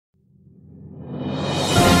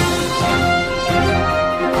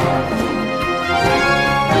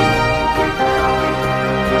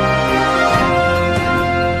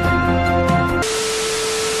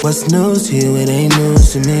What's news to you? It ain't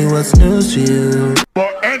news to me. What's news to you?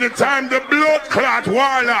 But anytime the blood clot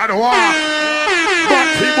warlord walk,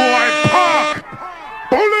 Batty boy park,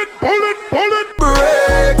 bullet.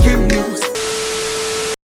 Breaking news.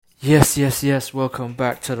 Yes. Welcome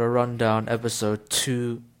back to the Rundown, episode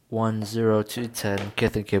 210210,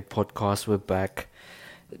 Kith and Kid podcast. We're back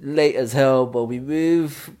late as hell, but we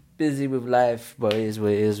move busy with life. But it is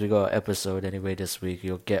what it is. We got an episode anyway this week.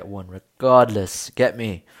 You'll get one regardless. Get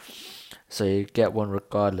me? So you get one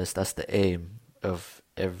regardless. That's the aim of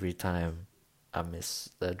every time I miss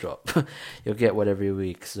the drop. You'll get one every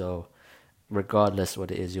week. So regardless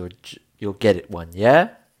what it is, you'll get it one.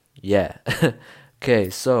 Yeah.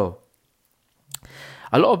 Okay, so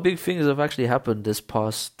a lot of big things have actually happened this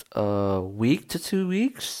past week to 2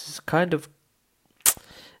 weeks. It's kind of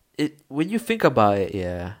when you think about it,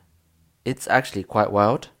 yeah, it's actually quite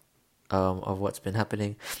wild of what's been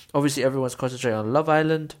happening. Obviously, everyone's concentrating on Love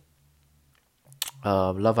Island.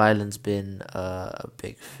 Love Island's been a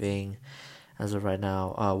big thing as of right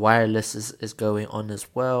now. Wireless is going on as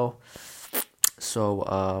well,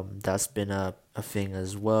 so that's been a thing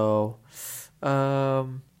as well. Yeah,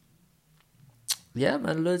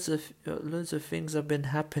 man, loads of things have been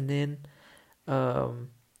happening.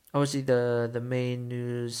 Obviously the main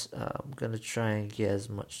news. I'm gonna try and get as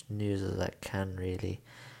much news as I can, really,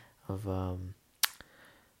 of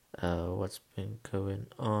what's been going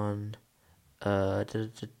on.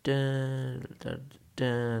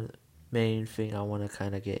 Main thing I want to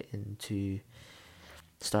kind of get into,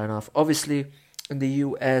 starting off, obviously in the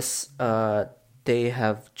US, they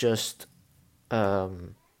have just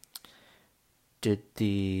did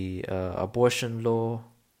the abortion law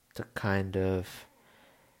to kind of,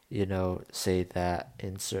 say that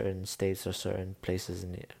in certain states or certain places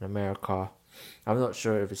in America. I'm not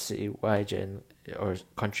sure if it's citywide yet or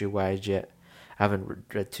countrywide yet. I haven't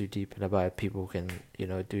read too deep about it. People can,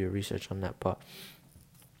 do your research on that. But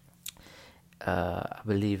I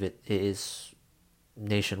believe it is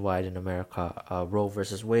nationwide in America. Roe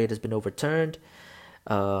versus Wade has been overturned.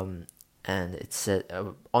 And it said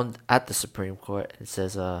at the Supreme Court, it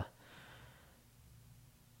says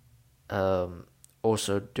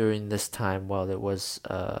also during this time, while it was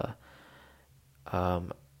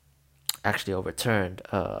actually overturned,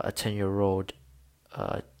 a 10-year-old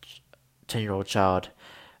child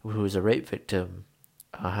who is a rape victim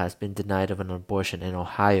has been denied of an abortion in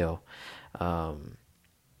Ohio.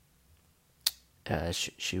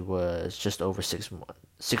 She was just over 6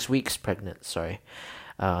 weeks pregnant. The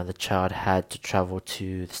child had to travel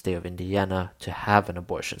to the state of Indiana to have an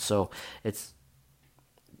abortion. So it's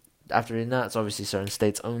after doing that, it's obviously certain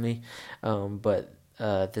states only. But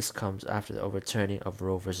this comes after the overturning of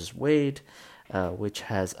Roe versus Wade, which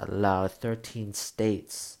has allowed 13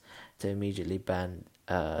 states to immediately ban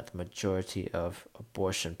the majority of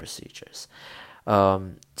abortion procedures.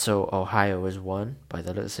 So Ohio is one by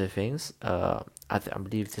the looks of things. I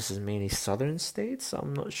believe this is mainly southern states.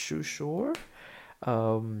 I'm not too sure.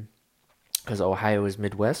 Because Ohio is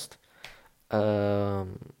Midwest.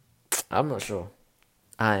 I'm not sure.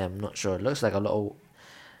 I am not sure. It looks like a lot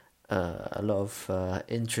of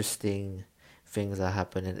interesting things are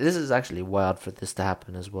happening. This is actually wild for this to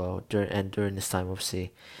happen as well. During this time,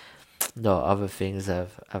 obviously, no other things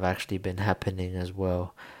have actually been happening as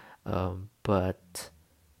well. But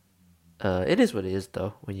it is what it is,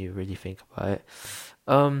 though, when you really think about it.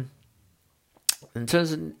 In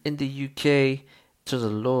terms of in the UK, in terms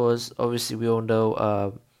of laws, obviously we all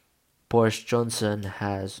know Boris Johnson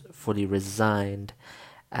has fully resigned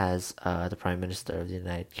as the Prime Minister of the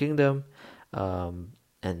United Kingdom,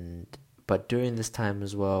 but during this time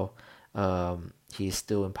as well, he's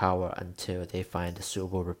still in power until they find a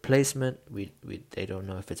suitable replacement. They don't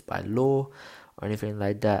know if it's by law or anything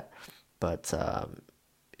like that, but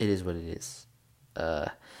it is what it is.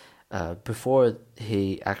 Before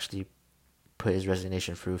he actually put his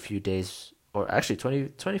resignation through a few days, or actually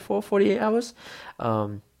 48 hours,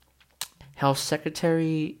 Health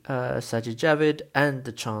Secretary Sajid Javid and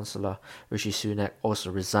the Chancellor Rishi Sunak also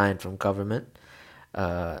resigned from government.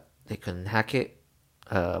 They couldn't hack it,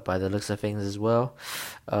 by the looks of things as well.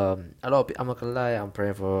 A lot of people, I'm not gonna lie, I'm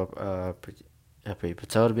praying for Priti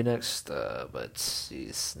Patel to be next, but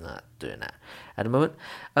he's not doing that at the moment.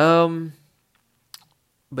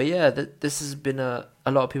 But yeah, this has been a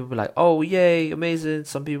lot of people be like, oh yay, amazing.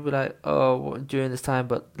 Some people be like, oh, during this time,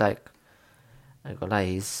 but like, I ain't gonna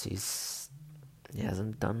lie, he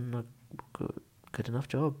hasn't done a good enough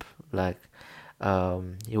job. Like,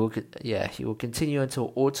 he will continue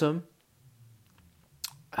until autumn.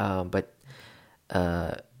 But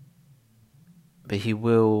but he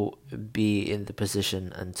will be in the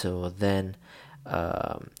position until then,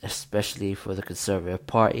 especially for the Conservative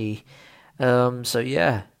Party. So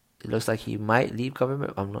yeah, it looks like he might leave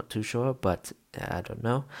government. I'm not too sure, but I don't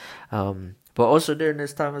know. But also during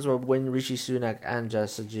this time as well, when Rishi Sunak and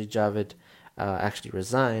Sajid Javid actually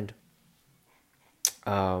resigned,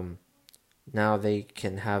 now they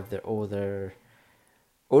can have all of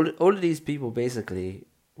these people basically,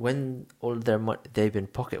 when all of their money, they've been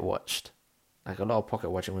pocket watched. Like a lot of pocket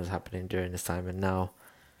watching was happening during this time, and now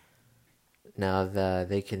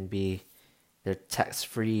they can be, their tax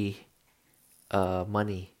free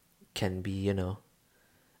money can be,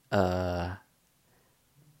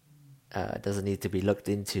 doesn't need to be looked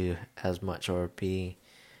into as much or be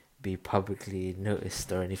publicly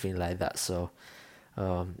noticed or anything like that. So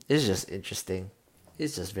it's just interesting.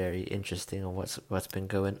 It's just very interesting on what's been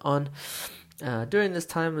going on during this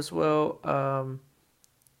time as well.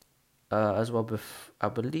 I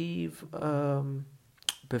believe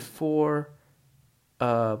before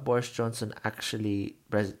Boris Johnson actually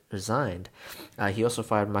resigned, he also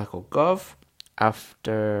fired Michael Gove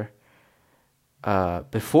after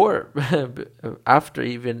after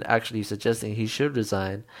even actually suggesting he should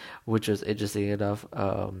resign, which was interesting enough.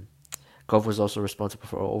 Gove was also responsible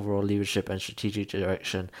for overall leadership and strategic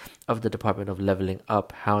direction of the Department of Levelling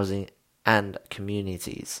Up, Housing and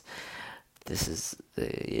Communities. This is,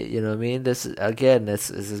 you know what I mean? This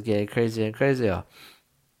is getting crazier and crazier.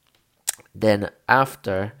 Then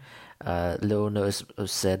after, little notice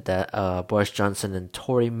was said that Boris Johnson and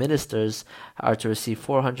Tory ministers are to receive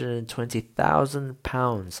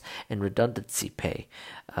 £420,000 in redundancy pay,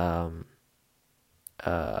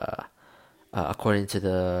 according to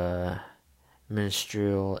the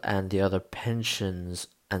Ministerial and the Other Pensions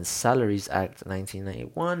and Salaries Act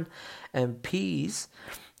 1991. MPs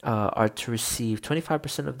are to receive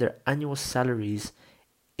 25% of their annual salaries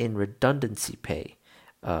in redundancy pay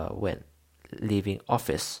when leaving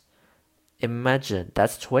office. Imagine,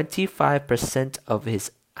 that's 25% of his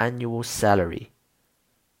annual salary.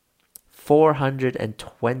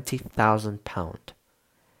 £420,000.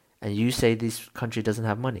 And you say this country doesn't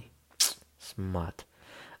have money? Smart.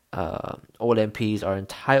 All MPs are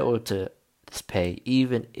entitled to this pay,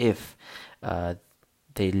 even if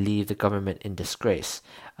they leave the government in disgrace.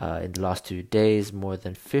 In the last 2 days, more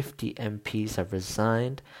than 50 MPs have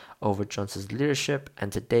resigned over Johnson's leadership,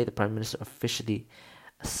 and today the Prime Minister officially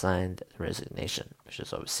signed the resignation, which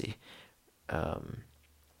is obviously a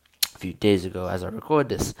few days ago as I record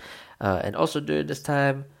this. And also during this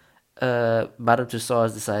time, Madame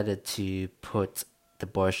Tussauds decided to put the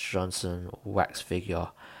Boris Johnson wax figure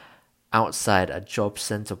outside a Job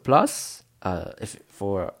Centre Plus. If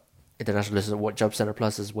for international listeners, what Job Centre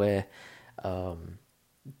Plus is, where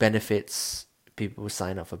benefits, people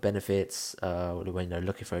sign up for benefits when they're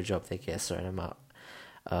looking for a job, they get a certain amount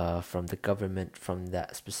from the government, from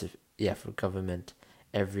that specific, from government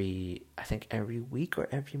every week or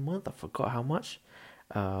every month. I forgot how much.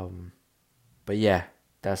 But yeah,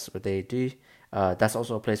 that's what they do. That's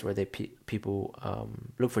also a place where people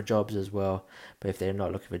look for jobs as well. But if they're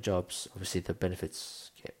not looking for jobs, obviously the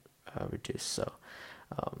benefits get reduced. So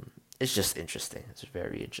it's just interesting. It's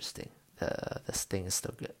very interesting. This thing is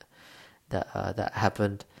still good that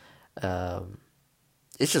happened.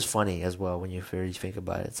 It's just funny as well when you really think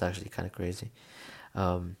about it. It's actually kind of crazy.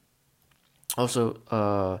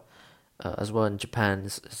 Also, as well in Japan,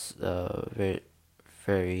 it's very,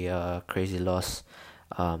 very crazy loss.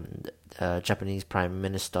 The Japanese Prime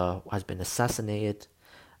Minister has been assassinated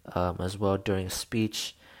as well during a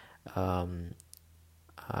speech.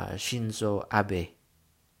 Shinzo Abe.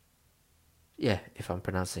 Yeah, if I'm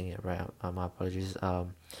pronouncing it right, my apologies.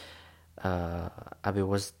 Abe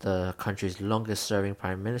was the country's longest-serving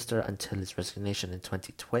prime minister until his resignation in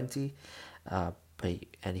 2020, and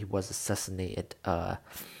he was assassinated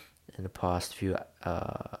in the past few,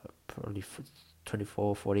 probably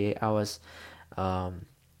 24, 48 hours.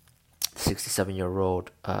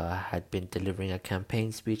 67-year-old had been delivering a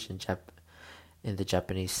campaign speech in the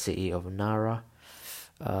Japanese city of Nara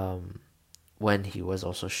when he was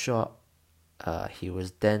also shot. He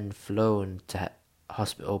was then flown to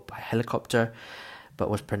hospital by helicopter, but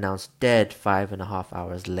was pronounced dead 5.5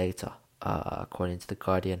 hours later. According to The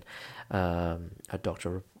Guardian, a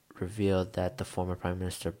doctor revealed that the former Prime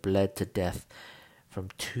Minister bled to death from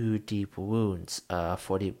 2 deep wounds. A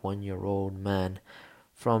 41-year-old man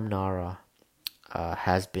from Nara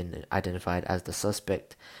has been identified as the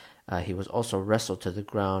suspect. He was also wrestled to the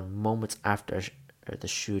ground moments after the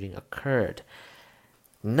shooting occurred.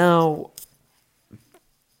 Now,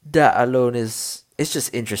 that alone it's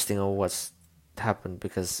just interesting on what's happened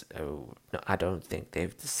because no, I don't think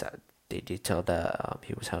they've decided, they detailed that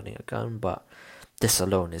he was holding a gun, but this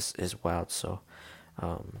alone is wild. So,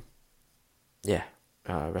 yeah,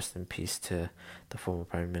 rest in peace to the former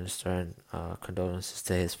prime minister, and condolences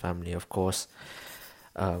to his family, of course,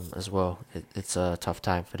 as well. It's a tough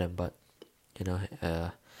time for them, but you know,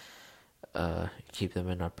 keep them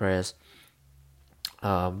in our prayers.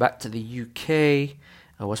 Back to the UK,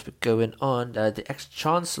 what's been going on? The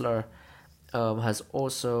ex-chancellor has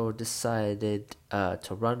also decided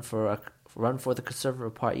to run for the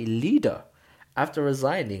Conservative Party leader after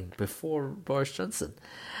resigning before Boris Johnson,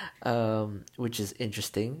 which is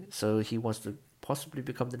interesting. So he wants to possibly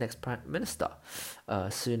become the next prime minister.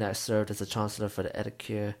 Sunak served as a chancellor for the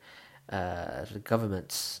Edacure, the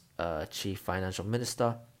government's chief financial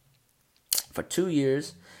minister, for 2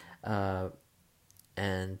 years,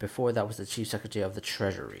 and before that was the chief secretary of the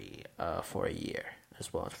Treasury for a year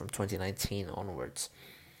as well, from 2019 onwards.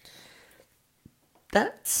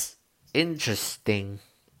 That's interesting.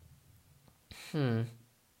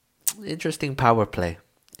 Interesting power play.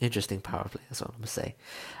 That's what I'm gonna say.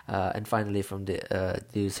 And finally, from the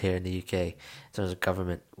news here in the UK, in terms of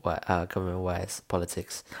government-wise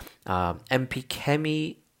politics, MP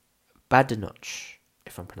Kemi Badenoch,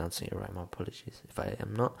 if I'm pronouncing it right, my apologies if I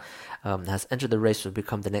am not, has entered the race to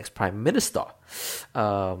become the next prime minister.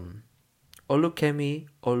 Olukemi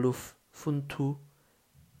Olufuntu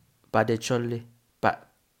Badenoch.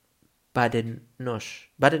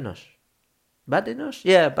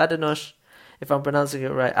 Yeah, Badenoch. If I'm pronouncing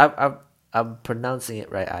it right, I'm pronouncing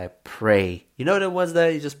it right. I pray. You know the ones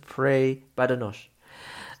that you just pray. Badenoch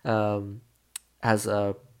has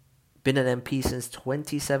been an MP since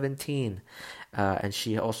 2017, and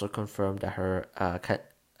she also confirmed that her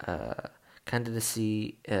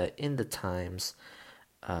candidacy in the Times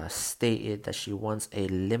stated that she wants a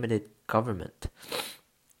limited government,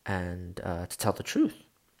 and to tell the truth,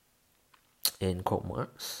 in quote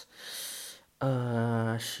marks.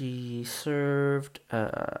 She served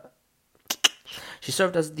as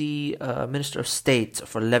the Minister of State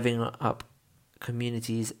for Levelling Up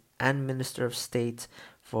Communities and Minister of State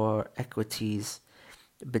for Equities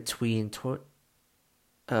between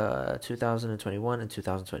 2021 and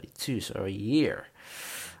 2022, so a year.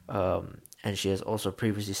 And she has also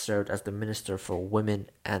previously served as the Minister for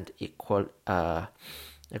Women and Equalities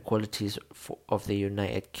of the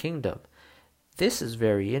United Kingdom. This is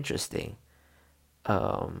very interesting.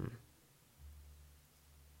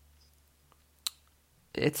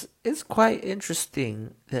 It's quite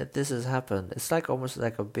interesting that this has happened. It's like almost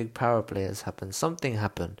like a big power play has happened. Something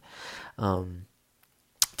happened. To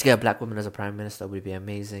get a black woman as a prime minister would be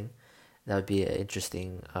amazing. That would be an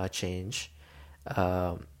interesting change.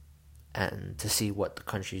 And to see what the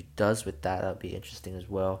country does with that would be interesting as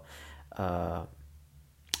well.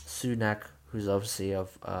 Sunak, who's obviously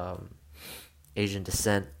of Asian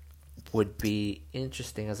descent, would be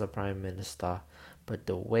interesting as a prime minister, but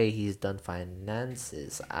the way he's done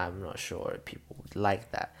finances, I'm not sure people would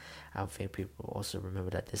like that. I think people also remember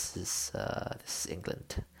that this is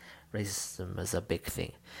England. Racism is a big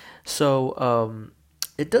thing. So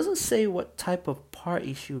it doesn't say what type of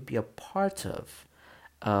party she would be a part of.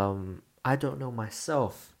 I don't know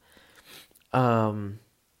myself.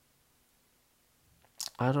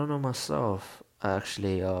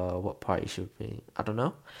 Actually, what party she would be. I don't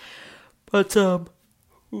know. But sorry,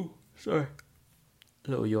 a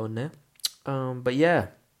little yawn there. But yeah,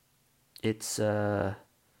 it's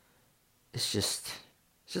just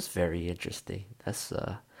very interesting. That's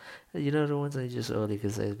the ones I just only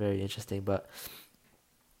can say is very interesting. But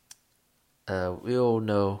we all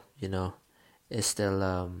know, it's still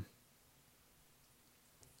a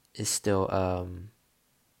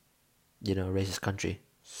racist country.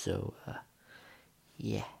 So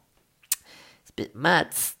yeah, it's a bit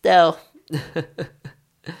mad still.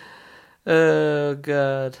 Oh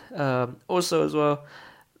god. Also as well,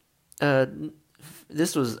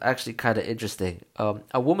 this was actually kind of interesting.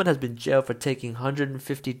 A woman has been jailed for taking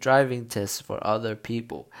 150 driving tests for other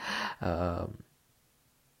people.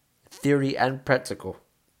 Theory and practical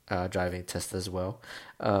driving tests as well.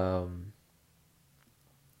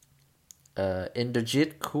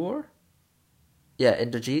 Inderjit Kaur? Yeah,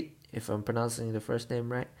 Inderjit, if I'm pronouncing the first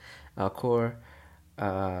name right. Kaur,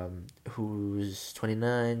 who's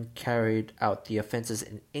 29, carried out the offences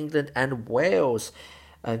in England and Wales,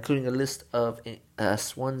 including a list of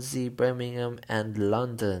Swansea, Birmingham, and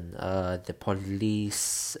London. The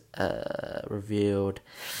police revealed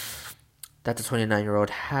that the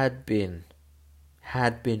 29-year-old had been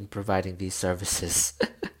providing these services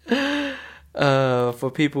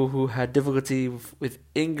for people who had difficulty with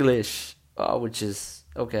English. which is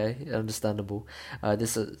okay, understandable.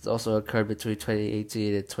 This has also occurred between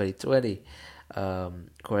 2018 and 2020.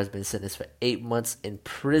 Core has been sentenced for 8 months in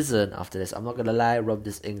prison after this. I'm not gonna lie, rub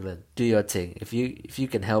this England. Do your thing. If you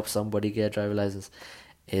can help somebody get a driver license,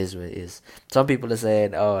 it is what it is. Some people are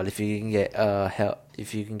saying, oh, if you can get help,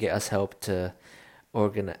 if you can get us help to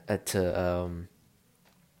organize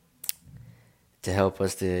to help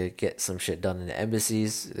us to get some shit done in the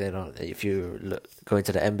embassies. You know, if you going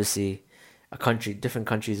to the embassy, different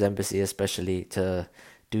countries' embassy especially, to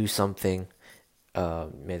do something,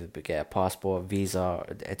 maybe get a passport, visa,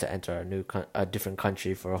 to enter a different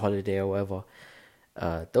country for a holiday or whatever.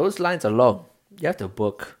 Those lines are long. You have to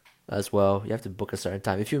book as well. You have to book a certain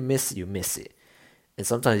time. If you miss it, and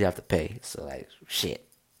sometimes you have to pay. So like shit,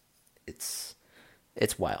 it's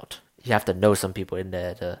wild. You have to know some people in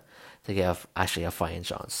there to get actually a fighting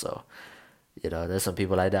chance. So, you know, there's some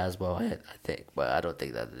people like that as well, I think. But I don't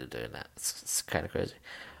think that they're doing that. It's kind of crazy.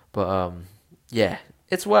 But, yeah,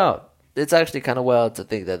 it's wild. It's actually kind of wild to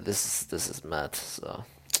think that this is mad. So,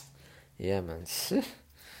 yeah, man.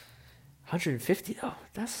 150 though.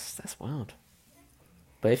 That's wild.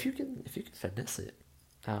 But if you can finesse it,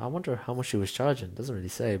 I wonder how much he was charging. Doesn't really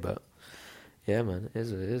say, but yeah, man, it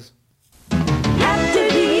is what it is. After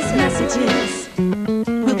these messages,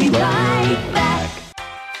 we'll be right back.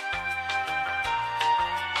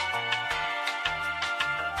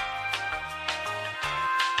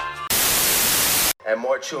 And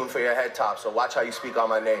more tune for your head top, so watch how you speak on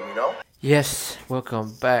my name, you know? Yes,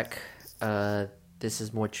 welcome back. This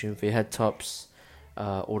is more tune for your head tops.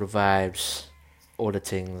 All the vibes, all the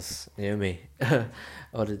things, you know me?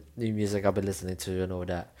 All the new music I've been listening to and all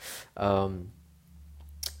that.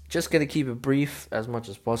 Just gonna keep it brief as much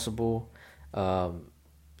as possible. You know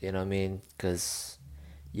what I mean? Because,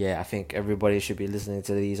 yeah, I think everybody should be listening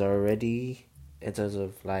to these already in terms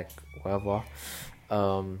of like whatever.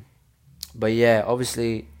 But yeah,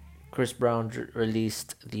 obviously, Chris Brown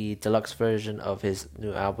released the deluxe version of his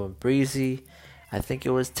new album Breezy. I think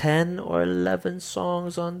it was 10 or 11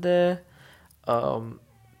 songs on there.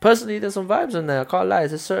 Personally, there's some vibes on there. I can't lie.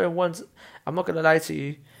 There's certain ones. I'm not gonna lie to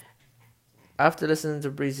you. After listening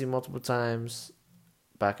to Breezy multiple times,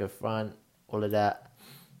 back and front, all of that,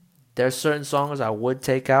 there's certain songs I would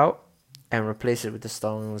take out and replace it with the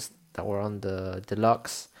songs that were on the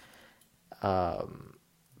deluxe.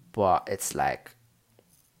 But it's like,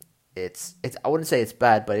 it's I wouldn't say it's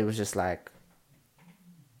bad, but it was just like,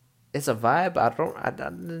 it's a vibe. I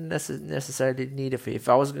don't necessarily need it for. If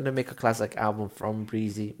I was gonna make a classic album from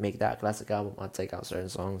Breezy, make that a classic album, I'd take out certain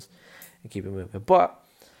songs and keep it moving. But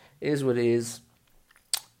it is what it is.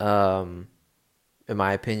 In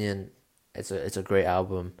my opinion, it's a great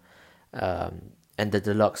album. And the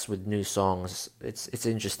deluxe with new songs, it's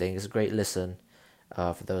interesting. It's a great listen.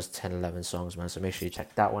 For those 10, 11 songs, man. So make sure you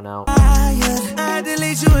check that one out. I had to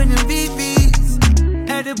lace you in them VVs,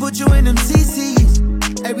 had to put you in them CCs.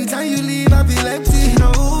 Every time you leave, I feel empty.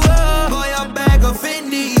 No, boy, I'm back of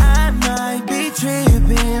Fendi. I might be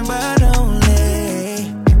tripping, but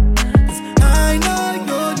only 'cause I know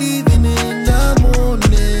you're leaving in the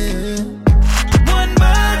morning. One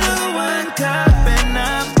bottle, one cup, and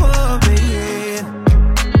I'm pouring.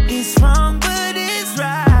 It's wrong, but it's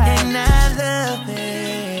right, and I love it.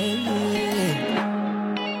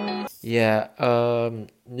 Yeah,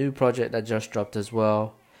 new project that just dropped as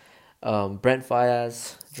well. Brent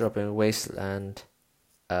Faiyaz dropping Wasteland.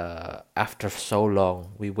 After so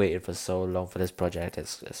long, we waited for so long for this project.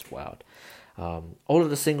 It's wild. All of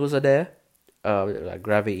the singles are there, like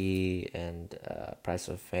Gravity and Price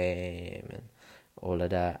of Fame and all of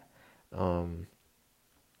that.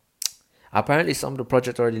 Apparently, some of the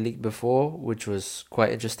project already leaked before, which was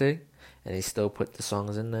quite interesting, and he still put the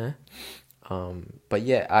songs in there. But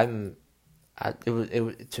yeah,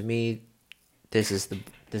 to me, this is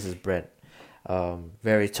Brent.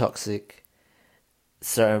 Very toxic.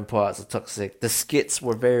 Certain parts are toxic. The skits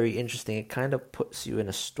were very interesting. It kind of puts you in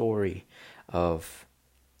a story of,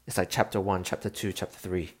 it's like chapter 1, chapter 2, chapter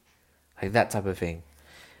 3, like that type of thing.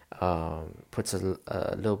 Puts a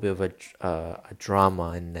little bit of a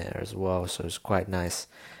drama in there as well, so it's quite nice.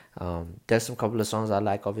 There's some couple of songs I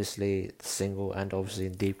like, obviously the single and obviously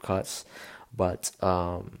in deep cuts, but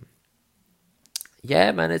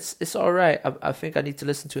yeah, man, it's all right. I think I need to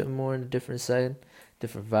listen to it more in a different setting,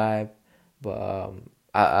 different vibe. But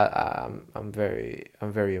I'm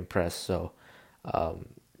very impressed. So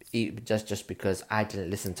just because I didn't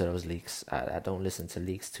listen to those leaks, I don't listen to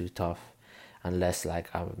leaks too tough, unless like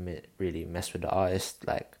I really mess with the artist.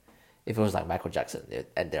 Like if it was like Michael Jackson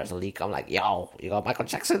and there's a leak, I'm like, yo, you got Michael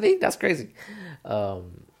Jackson leak? That's crazy.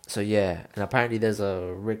 So yeah, and apparently there's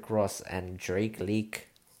a Rick Ross and Drake leak.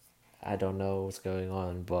 I don't know what's going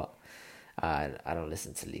on, but I don't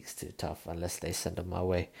listen to leaks too tough unless they send them my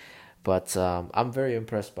way. But I'm very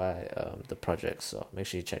impressed by the project, so make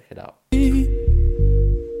sure you check it out. It's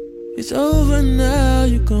over now,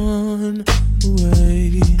 you're gone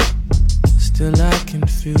away. Still I can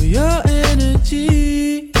feel your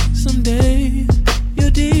energy. Someday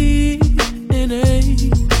your DNA.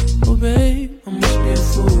 Oh babe, I must be a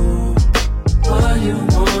fool. Why you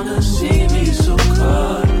wanna see me so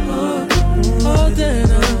caught up? All that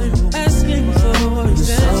I'm asking for is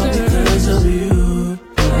answer because of you.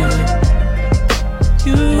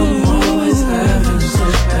 I'm always having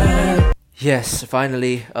such bad. Yes,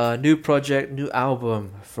 finally, new project, new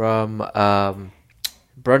album from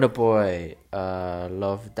Burna Boy,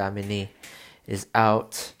 Love Damini is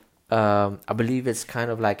out. I believe it's kind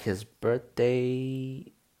of like his birthday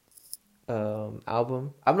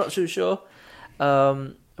album. I'm not too sure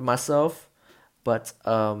myself, but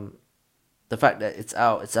the fact that it's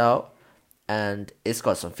out, and it's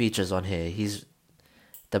got some features on here.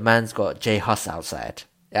 The man's got J Hus outside.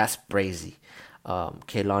 That's brazy.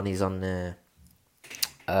 Kehlani's on there.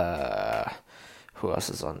 Who else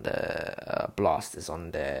is on there? Blast is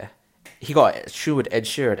on there. He got a shoe with Ed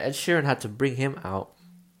Sheeran. Ed Sheeran had to bring him out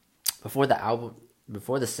before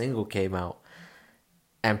the single came out,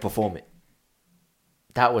 and perform it.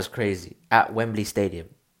 That was crazy at Wembley Stadium,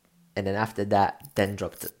 and then after that, then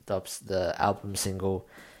drops the album single.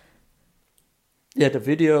 Yeah, the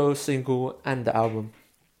video single and the album.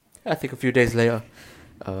 I think a few days later,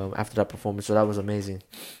 after that performance. So that was amazing.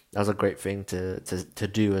 That was a great thing to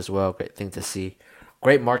do as well. Great thing to see.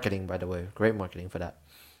 Great marketing, by the way. Great marketing for that.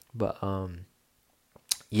 But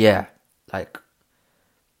yeah, like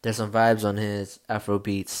there's some vibes on his Afro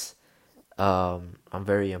beats. I'm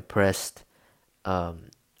very impressed.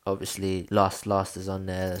 Obviously, Lost is on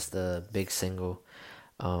there. That's the big single.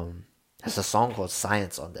 There's a song called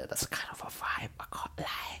Science on there. That's kind of a vibe. I can't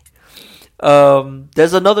lie.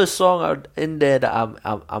 There's another song out in there that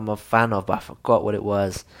I'm a fan of, but I forgot what it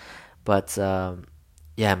was. But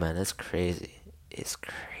yeah, man, it's crazy. It's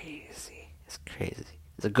crazy.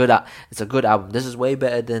 It's a good album. This is way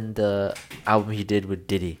better than the album he did with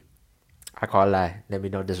Diddy. I can't lie. Let me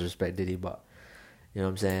not disrespect Diddy, but you know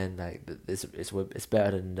what I'm saying. Like it's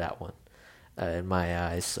better than that one in my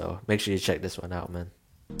eyes. So make sure you check this one out, man.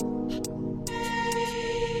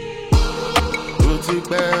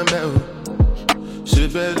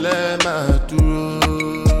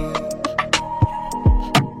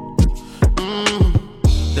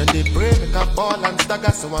 Then they pray make a ball and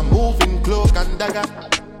stagger, so I'm moving cloak and dagger.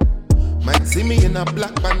 Might see me in a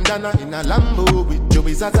black bandana in a Lambo with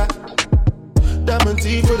Joey Zaza. Diamond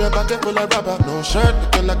teeth with a bucket full of rubber, no shirt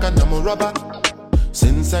looking like a namo rubber.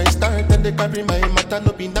 Since I started, they carry my matter,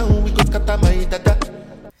 no be now we go scatter my dada.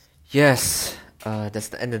 Yes, that's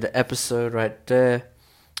the end of the episode right there.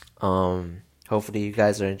 Hopefully you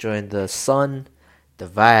guys are enjoying the sun, the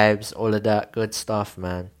vibes, all of that good stuff,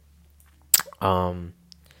 man.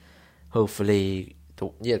 Hopefully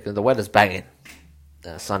the weather's banging.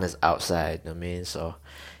 The sun is outside, I mean, so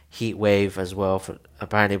heat wave as well.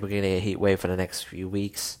 Apparently we're gonna get a heat wave for the next few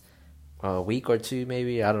weeks, a week or two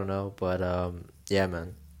maybe, I don't know, but yeah,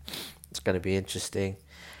 man, it's gonna be interesting.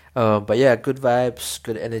 But yeah, good vibes,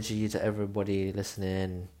 good energy to everybody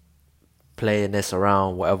listening, playing this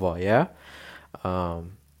around, whatever, yeah.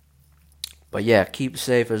 But yeah, keep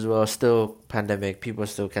safe as well. Still pandemic, people are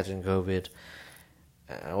still catching COVID,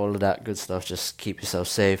 all of that good stuff. Just keep yourself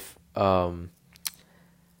safe.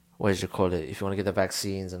 What did you call it? If you want to get the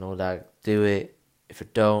vaccines and all that, do it. If you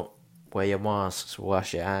don't, wear your masks,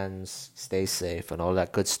 wash your hands, stay safe, and all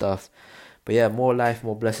that good stuff. But yeah, more life,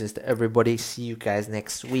 more blessings to everybody. See you guys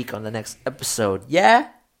next week on the next episode. Yeah?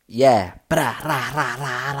 Yeah. Bra, ra, ra,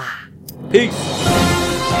 ra, ra. Peace.